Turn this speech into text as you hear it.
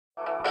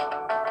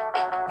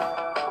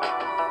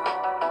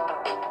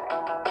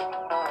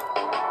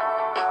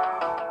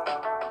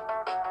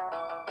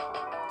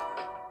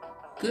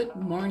Good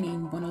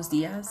morning, buenos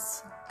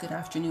dias, good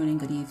afternoon, and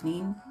good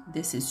evening.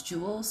 This is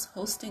Jules,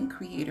 host and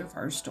creator of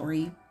Our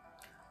Story,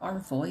 Our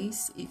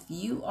Voice. If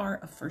you are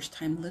a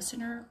first-time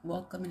listener,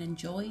 welcome and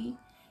enjoy.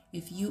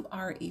 If you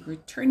are a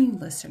returning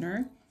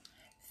listener,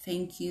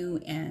 thank you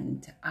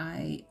and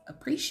I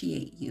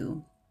appreciate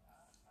you.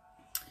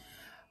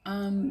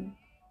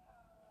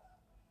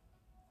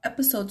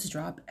 Episodes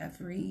drop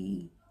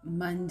every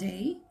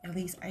Monday. At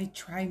least I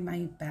try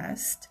my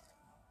best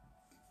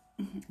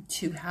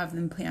to have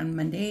them play on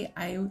Monday.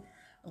 I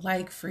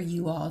like for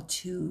you all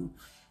to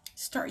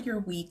start your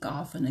week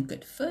off on a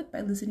good foot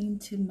by listening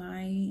to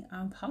my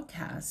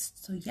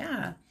podcast. So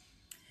yeah,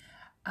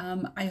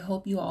 I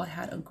hope you all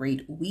had a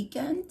great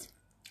weekend.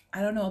 I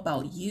don't know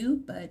about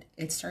you, but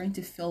it's starting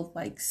to feel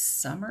like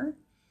summer.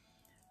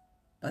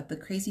 But the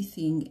crazy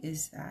thing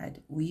is that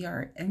we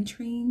are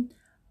entering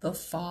the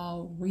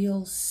fall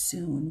real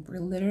soon. We're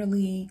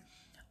literally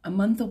a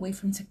month away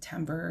from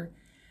September.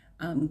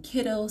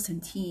 Kiddos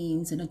and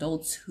teens and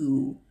adults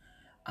who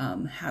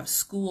have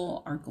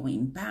school are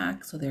going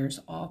back. So there's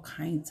all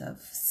kinds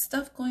of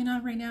stuff going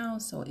on right now.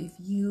 So if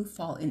you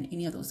fall in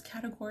any of those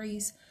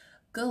categories,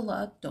 good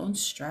luck. Don't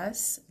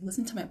stress.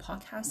 Listen to my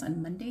podcast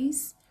on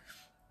Mondays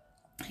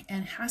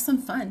and have some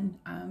fun.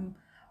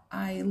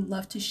 I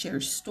love to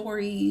share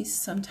stories,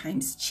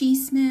 sometimes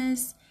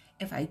chismes.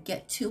 If I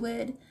get to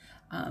it,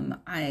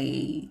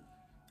 I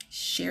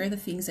share the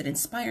things that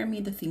inspire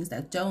me, the things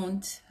that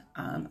don't.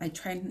 I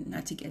try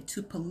not to get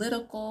too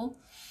political.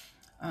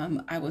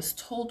 I was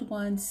told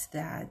once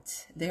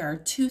that there are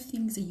two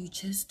things that you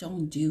just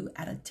don't do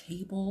at a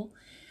table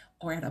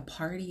or at a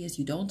party is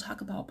you don't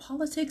talk about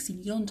politics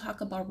and you don't talk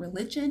about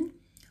religion.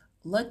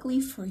 Luckily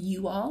for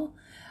you all,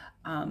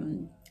 I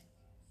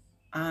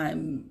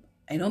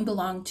don't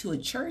belong to a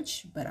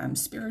church, but I'm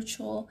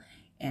spiritual,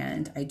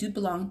 and I do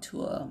belong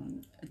to a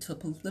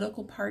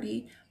political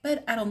party,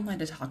 but I don't like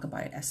to talk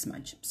about it as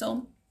much.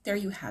 So there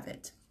you have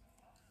it.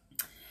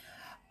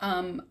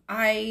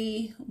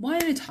 I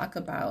wanted to talk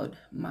about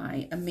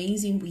my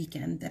amazing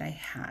weekend that I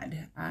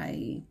had.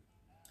 I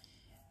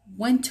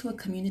went to a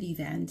community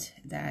event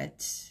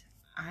that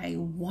I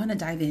want to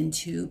dive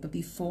into, but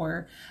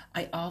before,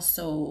 I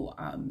also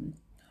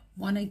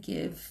want to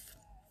give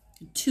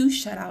two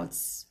shout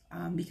outs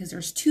because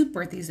there's two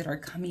birthdays that are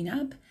coming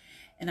up,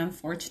 and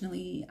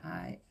unfortunately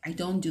I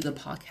don't do the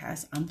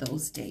podcast on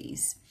those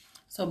days.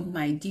 So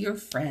my dear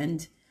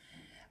friend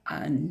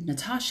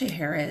Natasha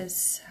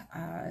Harris,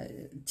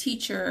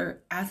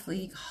 teacher,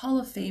 athlete, Hall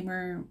of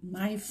Famer,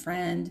 my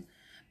friend,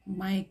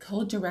 my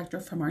co-director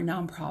from our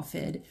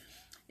nonprofit,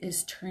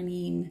 is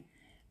turning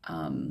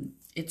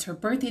it's her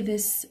birthday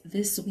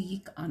this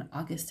week on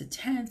August the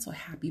 10th, so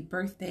happy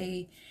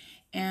birthday.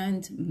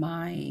 And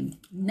my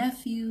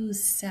nephew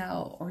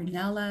Sal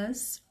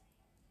Ornelas,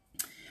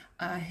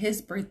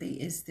 his birthday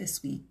is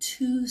this week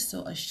too,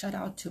 so a shout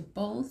out to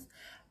both.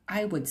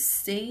 I would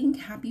sing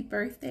happy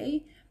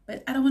birthday,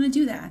 but I don't want to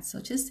do that,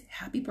 so just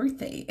happy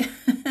birthday.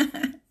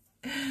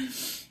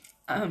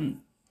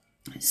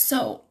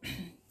 So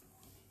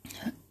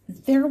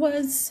there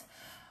was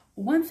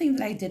one thing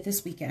that I did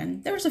this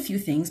weekend. There was a few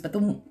things, but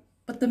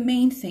the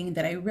main thing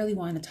that I really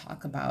wanted to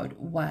talk about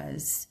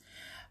was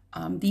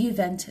the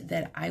event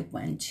that I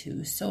went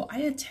to. So I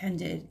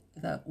attended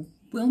the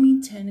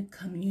Wilmington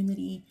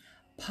Community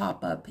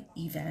Pop-Up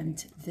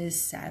event this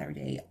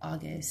Saturday,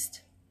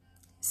 August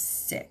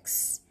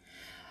 6th.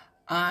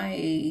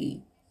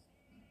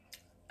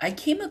 I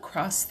came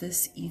across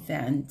this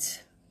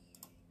event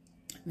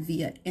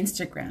via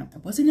Instagram. I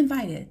wasn't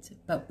invited,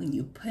 but when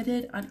you put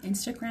it on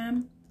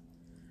Instagram,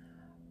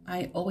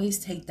 I always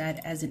take that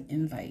as an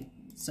invite.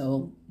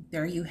 So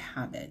there you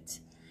have it.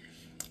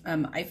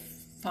 I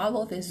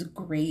follow this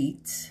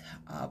great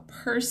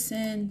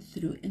person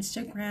through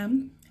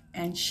Instagram,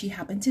 and she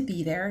happened to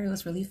be there. It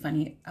was really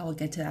funny. I will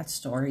get to that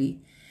story.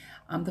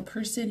 The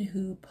person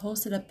who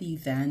posted up the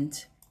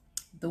event,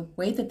 the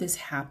way that this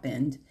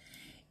happened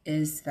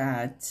is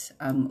that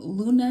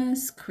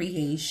Luna's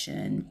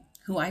Creation,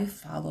 who I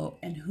follow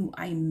and who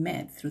I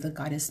met through the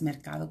Goddess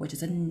Mercado, which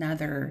is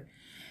another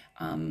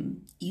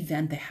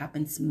event that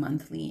happens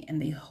monthly,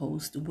 and they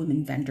host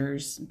women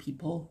vendors,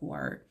 people who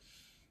are,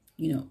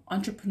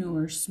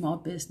 entrepreneurs, small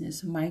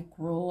business,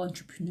 micro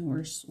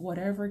entrepreneurs,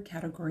 whatever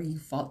category you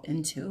fall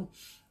into,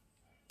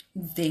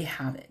 they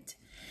have it.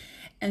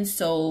 And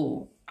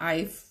so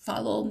I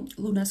follow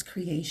Luna's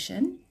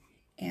Creation,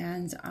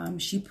 and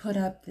she put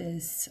up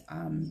this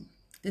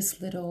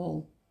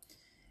little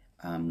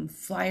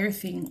flyer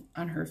thing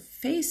on her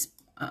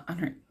on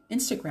her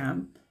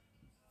Instagram.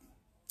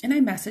 And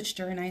I messaged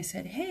her and I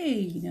said,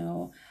 hey,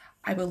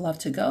 I would love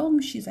to go.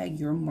 She's like,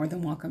 you're more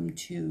than welcome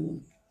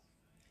to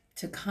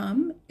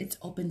come. It's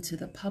open to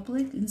the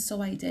public. And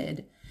so I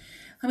did.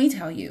 Let me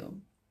tell you,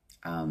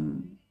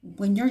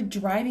 when you're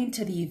driving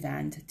to the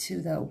event,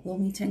 to the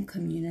Wilmington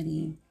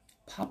Community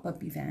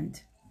Pop-Up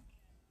event,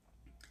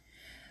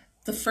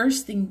 the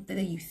first thing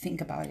that you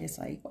think about is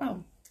like,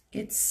 wow,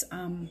 it's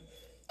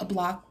a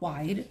block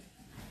wide.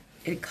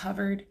 It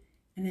covered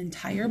an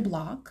entire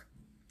block.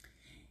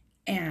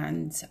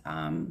 and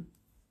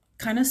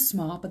kind of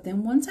small. But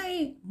then once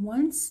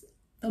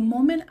the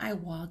moment I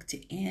walked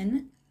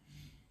in,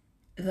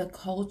 the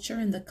culture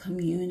and the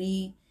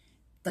community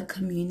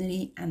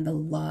and the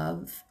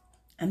love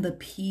and the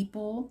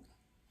people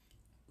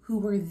who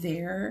were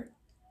there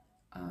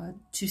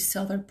to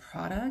sell their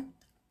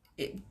product,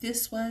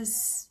 this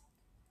was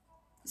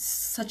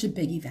such a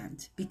big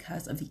event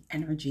because of the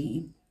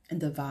energy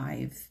and the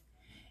vibe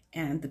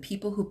and the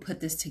people who put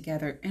this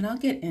together. And I'll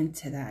get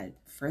into that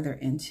further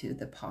into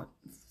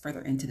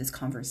this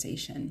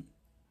conversation.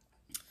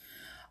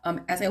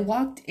 As I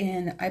walked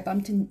in, I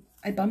bumped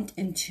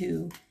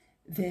into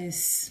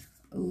this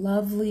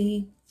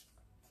lovely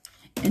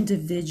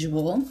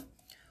individual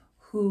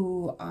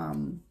who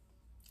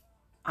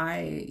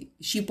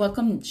she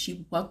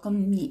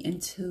welcomed me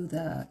into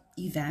the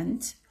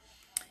event,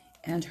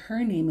 and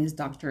her name is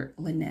Dr.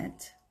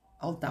 Lynette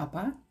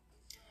Aldapa,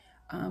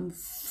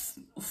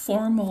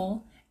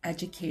 formal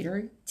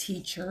educator,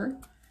 teacher.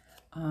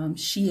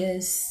 She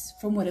is,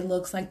 from what it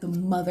looks like, the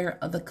mother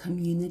of the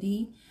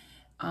community.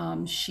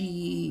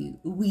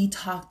 We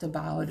talked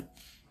about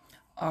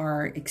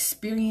our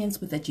experience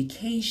with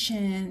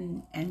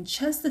education and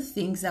just the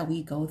things that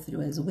we go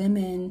through as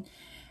women,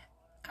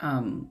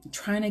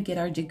 trying to get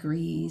our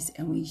degrees.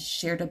 And we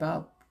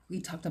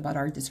talked about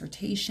our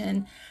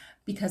dissertation,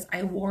 because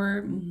I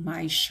wore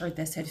my shirt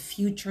that said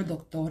future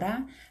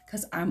doctora,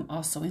 because I'm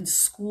also in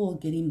school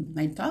getting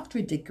my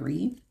doctorate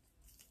degree.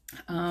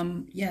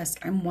 Yes,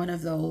 I'm one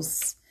of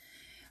those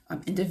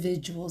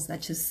individuals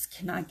that just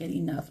cannot get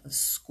enough of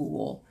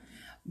school.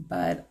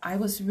 But I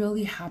was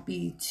really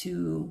happy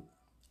to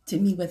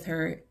meet with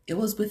her. It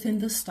was within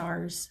the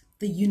stars.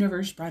 The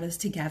universe brought us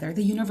together.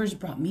 The universe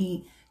brought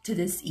me to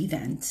this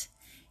event.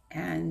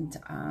 And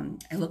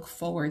I look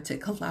forward to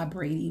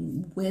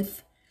collaborating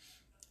with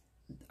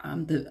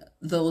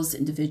those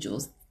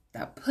individuals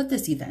that put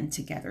this event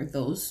together,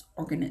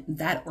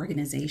 that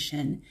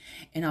organization.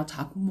 And I'll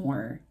talk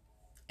more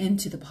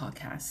into the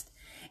podcast.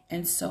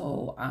 And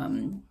so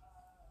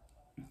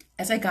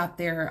as I got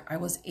there, I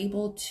was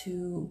able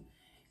to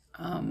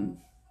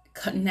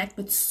connect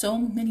with so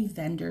many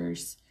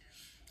vendors.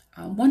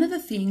 One of the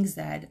things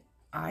that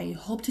I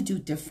hope to do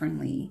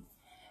differently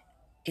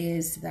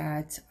is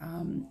that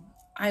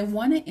I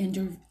want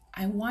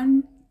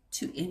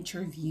to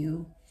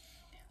interview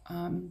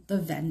the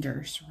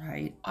vendors,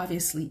 right?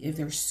 Obviously, if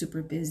they're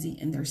super busy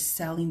and they're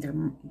selling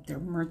their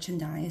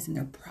merchandise and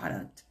their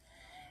product,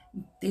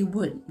 they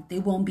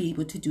won't be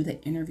able to do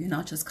the interview, and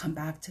I'll just come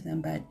back to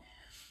them. But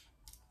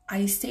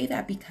I say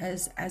that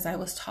because as I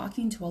was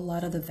talking to a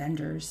lot of the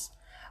vendors,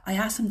 I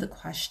asked them the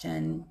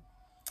question,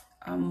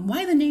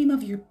 why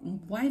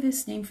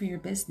this name for your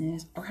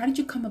business? Or how did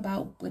you come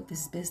about with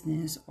this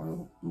business?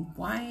 Or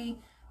why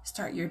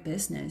start your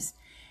business?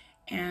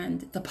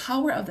 And the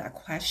power of that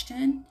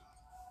question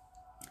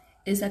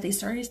is that they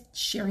started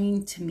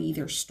sharing to me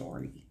their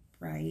story,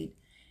 right?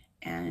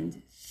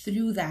 And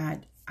through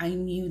that, I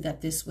knew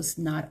that this was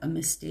not a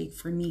mistake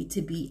for me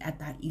to be at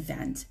that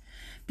event,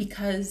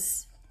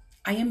 because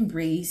I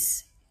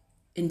embrace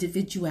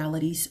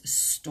individuality's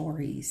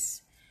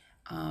stories.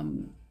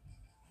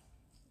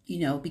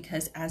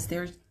 Because as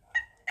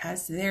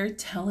they're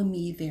telling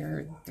me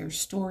their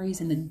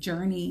stories and the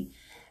journey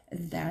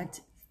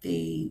that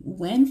they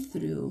went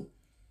through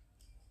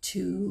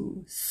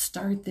to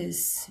start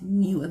this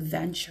new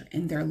adventure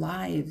in their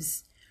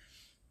lives,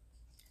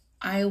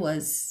 I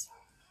was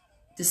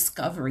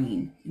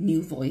discovering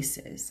new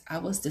voices. I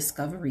was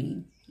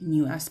discovering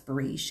new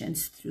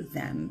aspirations through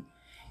them.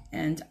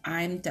 And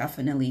I'm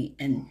definitely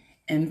an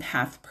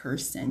empath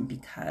person,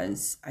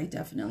 because I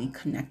definitely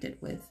connected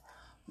with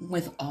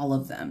all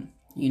of them.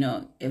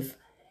 If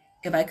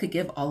I could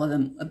give all of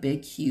them a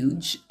big,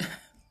 huge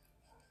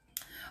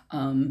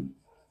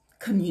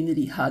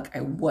community hug,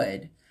 I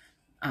would.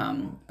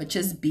 But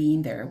just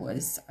being there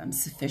was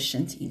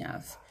sufficient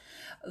enough.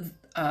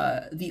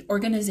 The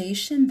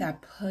organization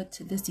that put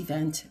this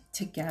event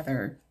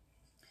together,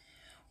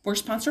 we're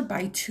sponsored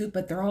by two,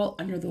 but they're all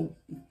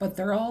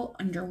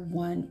under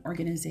one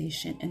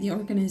organization. And the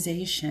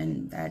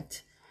organization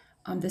that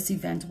this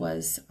event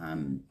was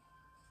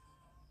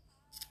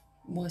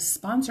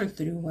sponsored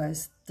through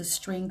was the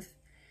Strength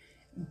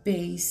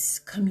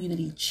Based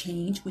Community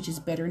Change, which is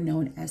better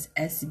known as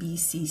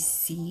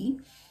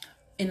SBCC.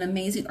 An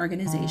amazing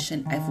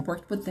organization. I've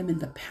worked with them in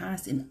the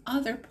past in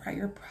other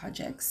prior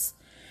projects.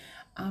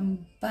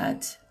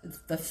 But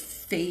the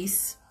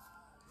face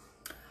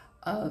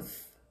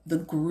of the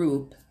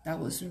group that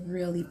was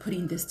really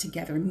putting this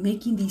together,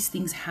 making these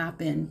things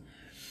happen,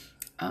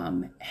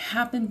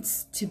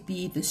 happens to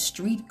be the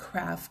Street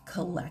Craft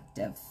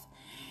Collective.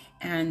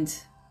 And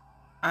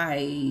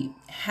I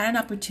had an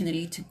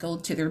opportunity to go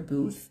to their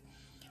booth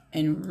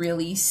and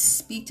really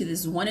speak to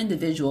this one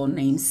individual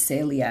named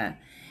Celia.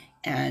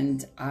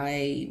 And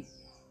I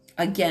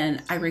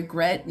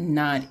regret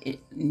not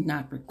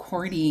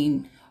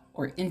recording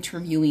or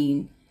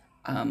interviewing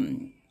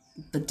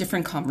the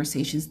different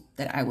conversations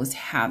that I was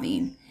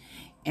having.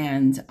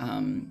 And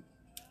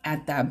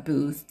at that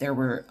booth, there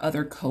were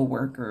other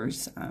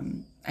co-workers.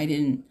 I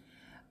didn't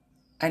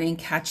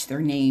catch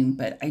their name,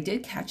 but I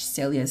did catch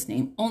Celia's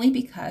name only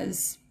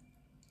because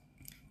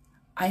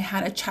I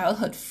had a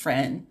childhood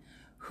friend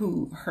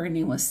who her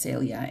name was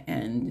Celia.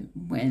 And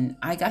when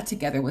I got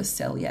together with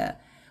Celia,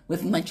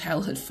 with my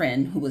childhood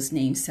friend who was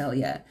named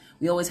Celia,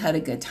 we always had a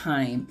good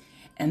time.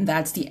 And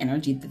that's the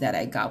energy that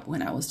I got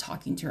when I was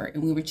talking to her.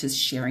 And we were just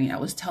sharing. I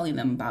was telling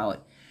them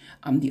about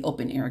the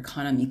Open Air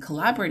Economy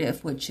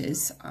Collaborative, which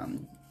is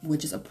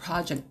a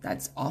project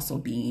that's also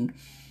being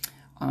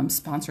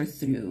sponsored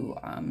through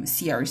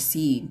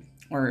CRC,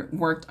 or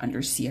worked under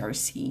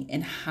CRC,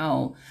 and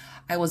how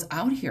I was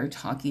out here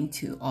talking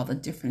to all the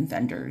different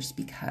vendors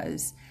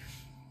because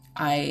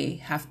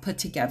I have put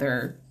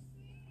together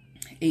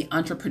a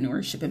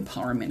entrepreneurship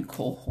empowerment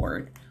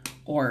cohort,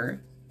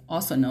 or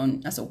also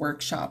known as a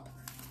workshop,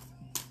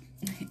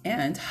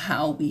 and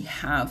how we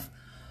have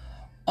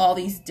all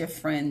these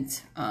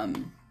different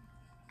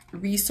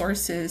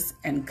resources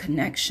and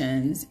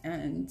connections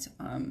and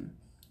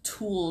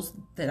tools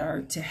that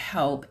are to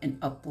help and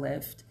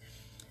uplift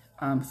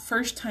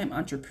first-time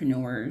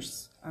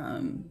entrepreneurs,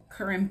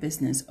 current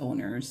business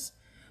owners.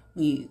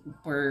 We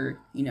were,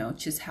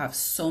 just have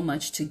so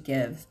much to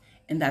give,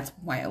 and that's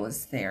why I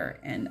was there.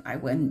 And I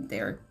went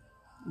there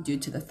due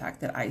to the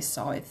fact that I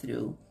saw it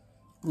through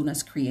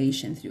Luna's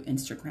creation through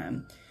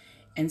Instagram.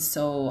 And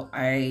so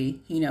I,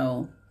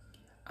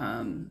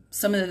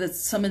 some of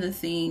the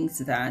things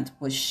that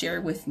was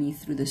shared with me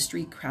through the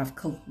Street Craft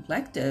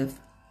Collective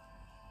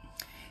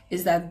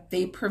is that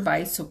they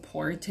provide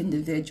support to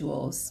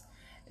individuals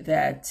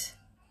that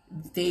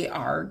they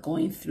are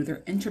going through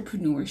their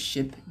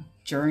entrepreneurship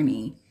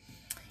journey,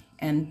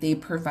 and they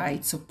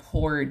provide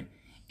support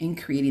in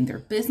creating their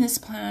business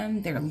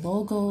plan, their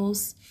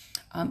logos,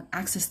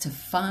 access to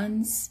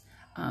funds,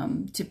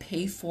 to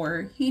pay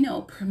for,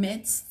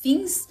 permits,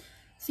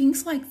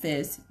 things like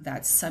this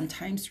that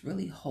sometimes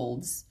really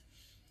holds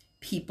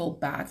people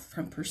back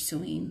from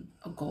pursuing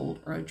a goal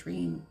or a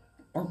dream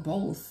or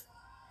both.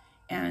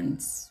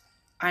 And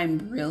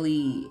I'm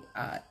really,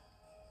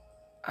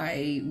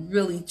 I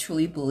really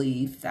truly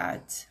believe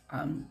that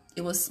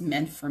it was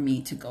meant for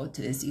me to go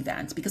to this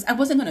event, because I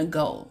wasn't going to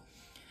go.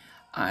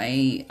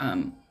 I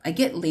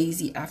get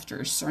lazy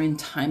after a certain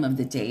time of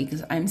the day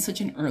because I'm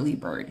such an early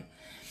bird.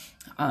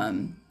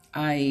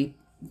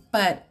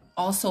 But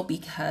also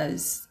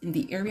because in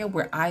the area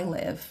where I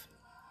live,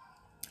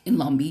 in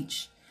Long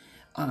Beach,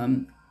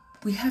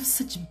 we have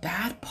such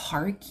bad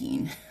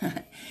parking.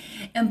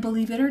 And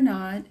believe it or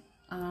not,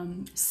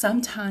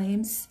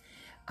 sometimes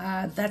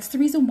that's the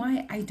reason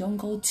why I don't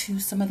go to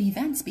some of the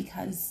events,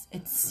 because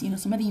it's,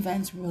 some of the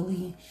events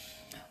really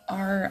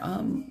are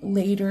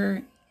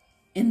later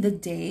in the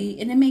day.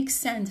 And it makes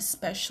sense,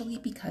 especially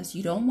because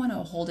you don't want to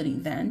hold an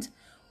event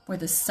where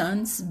the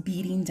sun's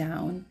beating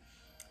down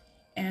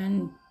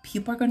and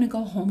people are going to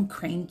go home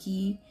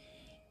cranky,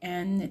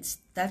 and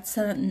that's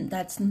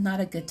not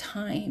a good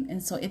time.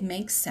 And so it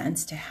makes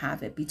sense to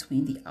have it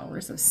between the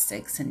hours of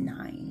 6 and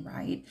 9,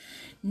 right?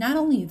 Not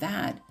only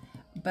that,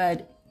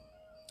 but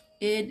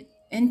it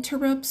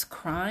interrupts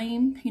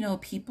crime.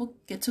 People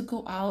get to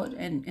go out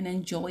and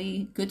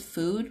enjoy good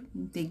food.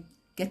 They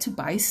get to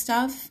buy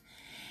stuff.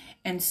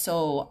 And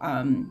so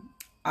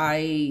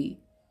I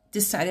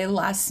decided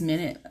last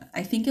minute,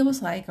 I think it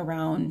was like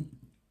around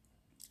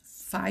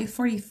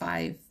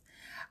 5:45,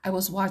 I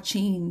was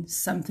watching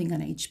something on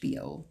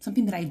HBO,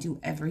 something that I do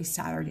every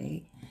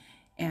Saturday.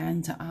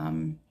 And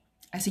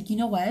I said, you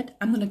know what?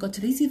 I'm going to go to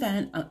this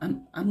event.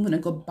 I'm going to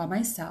go by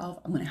myself.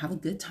 I'm going to have a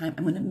good time.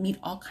 I'm going to meet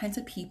all kinds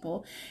of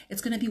people.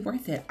 It's going to be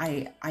worth it.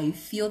 I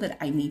feel that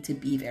I need to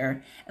be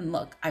there. And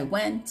look, I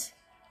went,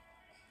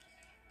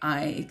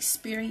 I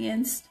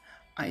experienced,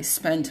 I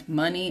spent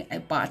money, I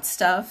bought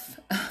stuff.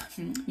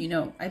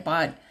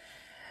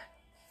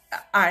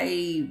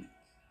 I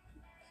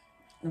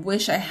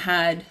wish I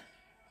had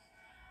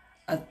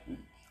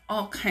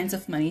all kinds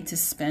of money to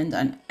spend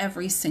on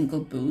every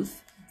single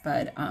booth,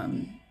 but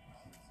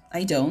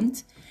I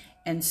don't.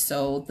 And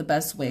so the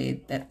best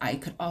way that I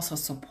could also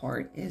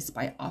support is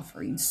by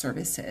offering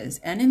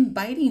services and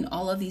inviting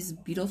all of these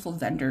beautiful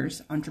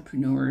vendors,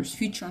 entrepreneurs,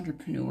 future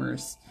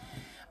entrepreneurs,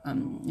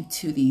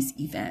 to these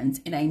events.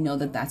 And I know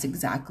that that's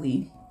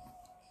exactly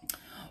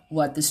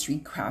what the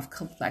Street Craft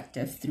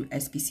Collective through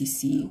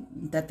SBCC,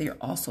 that they're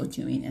also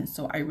doing. And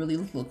so I really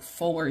look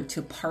forward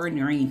to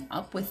partnering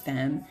up with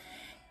them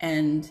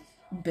and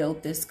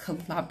build this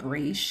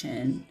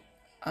collaboration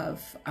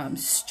of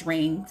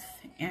strength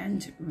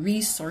and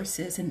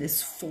resources, and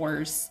this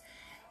force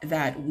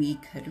that we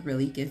could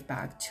really give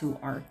back to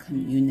our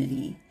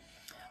community.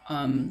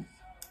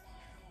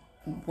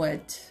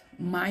 What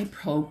my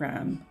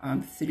program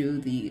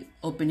through the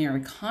Open Air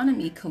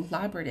Economy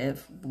Collaborative,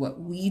 what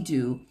we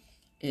do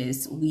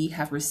is we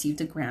have received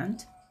a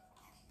grant,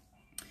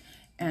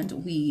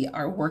 and we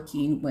are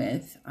working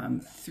with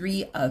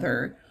 3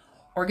 other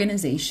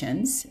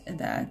organizations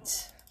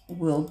that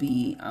will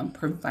be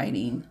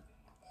providing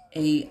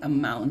a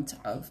amount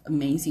of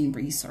amazing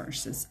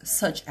resources,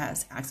 such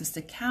as access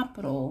to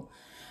capital,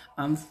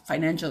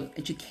 financial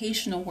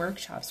educational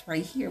workshops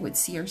right here with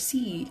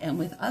CRC and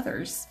with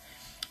others,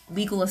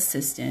 legal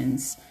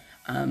assistance,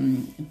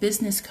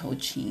 business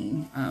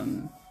coaching,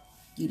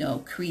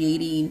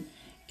 creating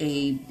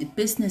a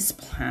business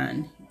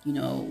plan,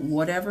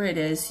 whatever it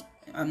is,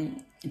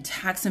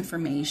 tax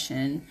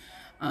information,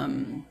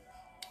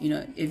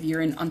 if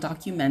you're an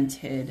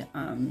undocumented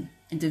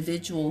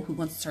individual who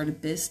wants to start a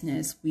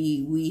business,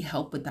 we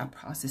help with that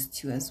process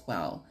too as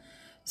well.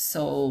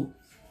 So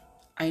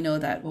I know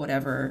that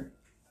whatever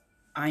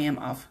I am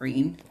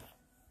offering,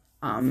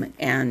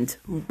 and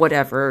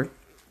whatever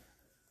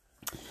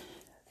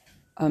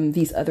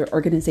these other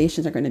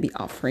organizations are going to be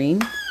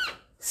offering,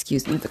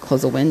 excuse me, to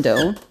close a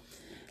window,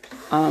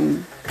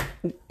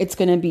 it's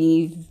going to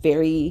be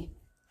very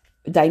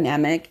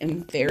dynamic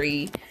and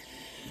very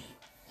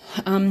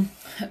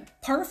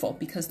powerful,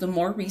 because the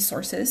more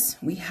resources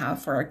we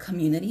have for our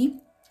community,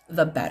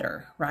 the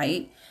better,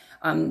 right?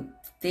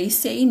 They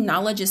say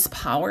knowledge is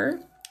power.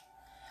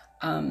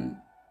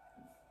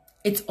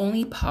 It's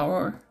only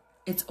powerful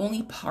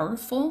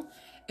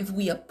if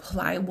we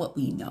apply what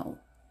we know.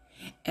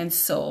 And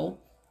so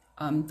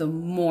the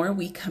more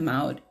we come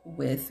out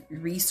with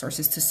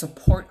resources to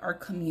support our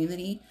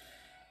community,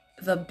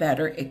 the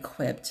better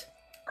equipped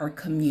our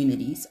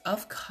communities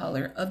of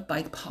color, of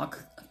BIPOC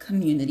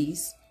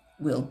communities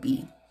will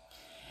be.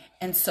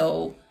 And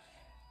so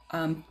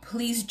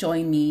please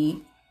join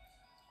me.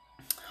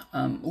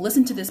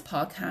 Listen to this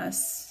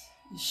podcast,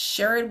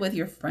 share it with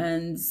your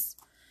friends.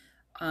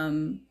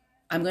 I'm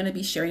going to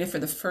be sharing it for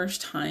the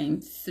first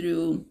time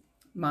through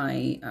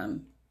my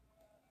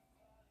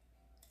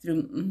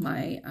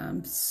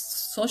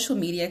social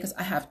media, because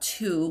I have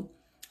two.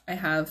 I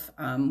have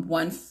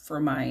one for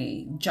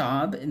my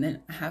job, and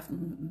then I have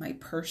my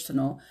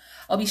personal.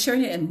 I'll be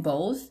sharing it in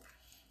both,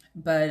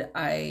 but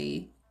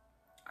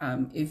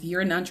if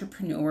you're an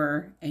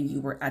entrepreneur and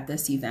you were at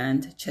this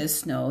event,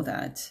 just know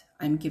that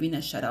I'm giving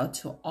a shout out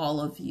to all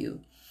of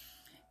you,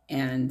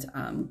 and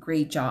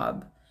great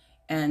job.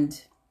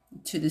 And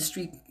to the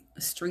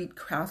Street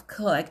Craft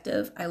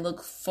Collective, I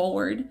look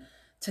forward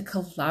to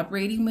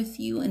collaborating with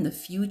you in the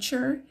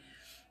future.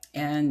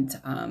 And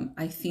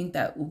I think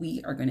that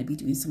we are going to be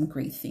doing some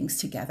great things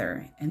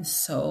together. And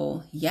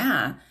so,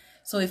 yeah.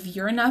 So if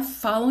you're not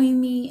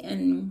following me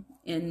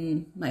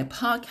in my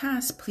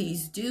podcast,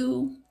 please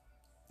do.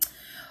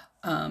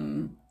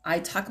 I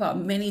talk about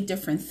many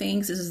different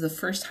things. This is the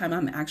first time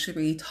I'm actually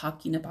really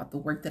talking about the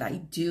work that I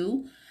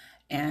do.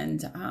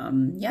 And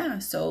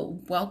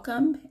so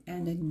welcome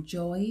and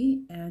enjoy.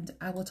 And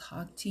I will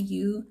talk to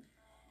you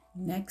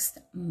next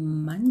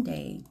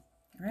Monday.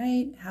 All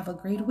right. Have a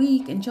great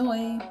week.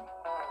 Enjoy.